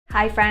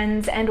Hi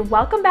friends, and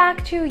welcome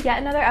back to yet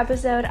another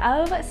episode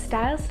of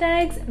Style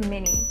Snags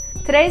Mini.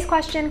 Today's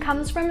question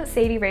comes from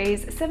Sadie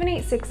Ray's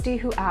 7860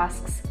 who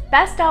asks,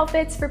 best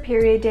outfits for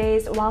period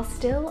days while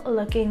still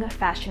looking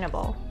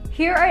fashionable.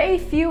 Here are a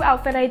few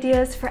outfit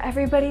ideas for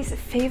everybody's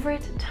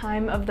favorite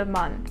time of the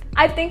month.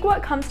 I think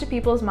what comes to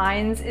people's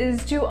minds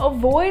is to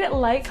avoid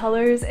light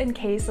colors in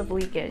case of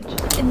leakage.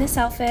 In this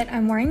outfit,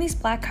 I'm wearing these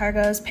black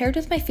cargos paired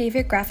with my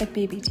favorite graphic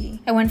baby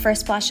tee. I went for a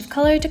splash of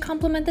color to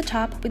complement the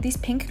top with these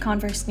pink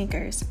Converse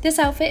sneakers. This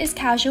outfit is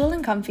casual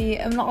and comfy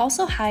and will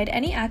also hide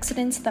any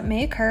accidents that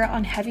may occur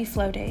on heavy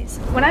flow days.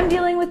 When I'm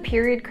dealing with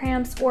period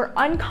cramps or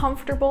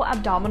uncomfortable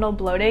abdominal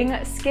bloating,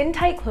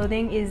 skin-tight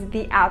clothing is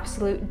the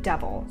absolute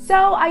devil. So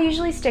I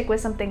usually stick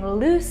with something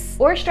loose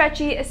or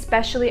stretchy,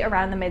 especially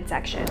around the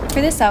midsection.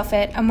 For this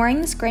outfit, I'm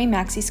wearing this gray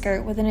maxi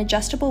skirt with an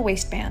adjustable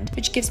waistband,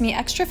 which gives me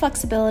extra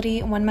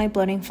flexibility when my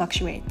bloating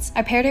fluctuates.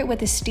 I paired it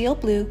with a steel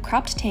blue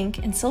cropped tank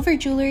and silver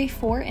jewelry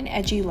for an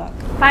edgy look.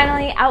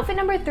 Finally, outfit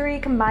number 3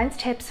 combines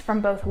tips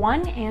from both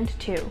 1 and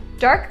 2.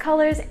 Dark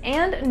colors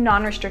and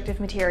non-restrictive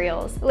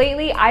materials.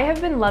 Lately, I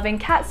have been loving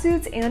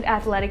catsuits and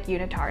athletic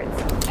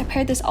unitards. I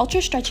paired this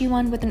ultra stretchy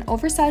one with an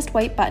oversized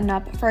white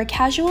button-up for a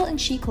casual and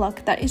chic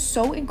look that is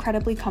so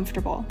incredibly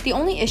comfortable. The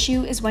only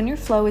issue is when your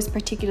flow is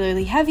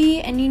particularly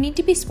heavy and you need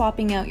to be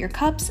swapping out your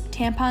cups,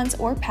 tampons,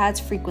 or pads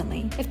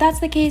frequently. If that's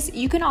the case,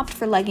 you can opt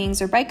for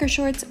leggings or biker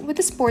shorts with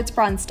a sports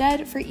bra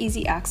instead for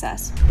easy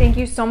access. Thank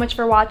you so much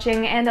for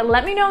watching, and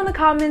let me know in the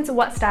comments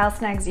what style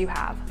snags you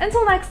have.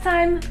 Until next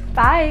time,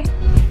 bye!